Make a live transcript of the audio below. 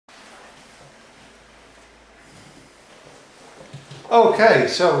Okay,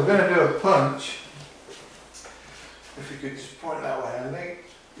 so we're going to do a punch. If you could just point that way, Andy.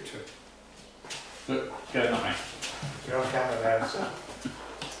 Look, go that way. You're on camera now, so.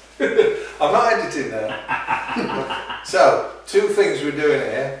 I'm not editing now. So, two things we're doing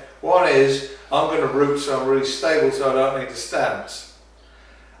here. One is, I'm going to root so I'm really stable so I don't need a stance.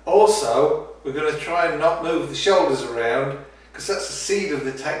 Also, we're going to try and not move the shoulders around, because that's the seed of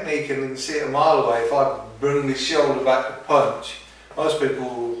the technique, and you can see it a mile away. If I bring the shoulder back to punch, most people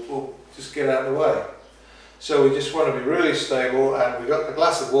will just get out of the way. So we just want to be really stable, and we've got the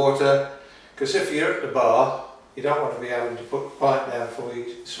glass of water, because if you're at the bar, you don't want to be having to put the pipe down before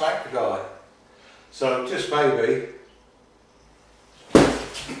you smack the guy. So just maybe.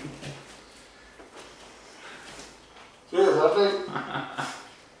 Cheers, Andy.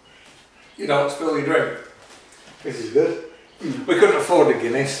 You don't spill your drink. This is good. We couldn't afford a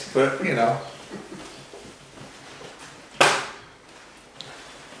Guinness, but you know.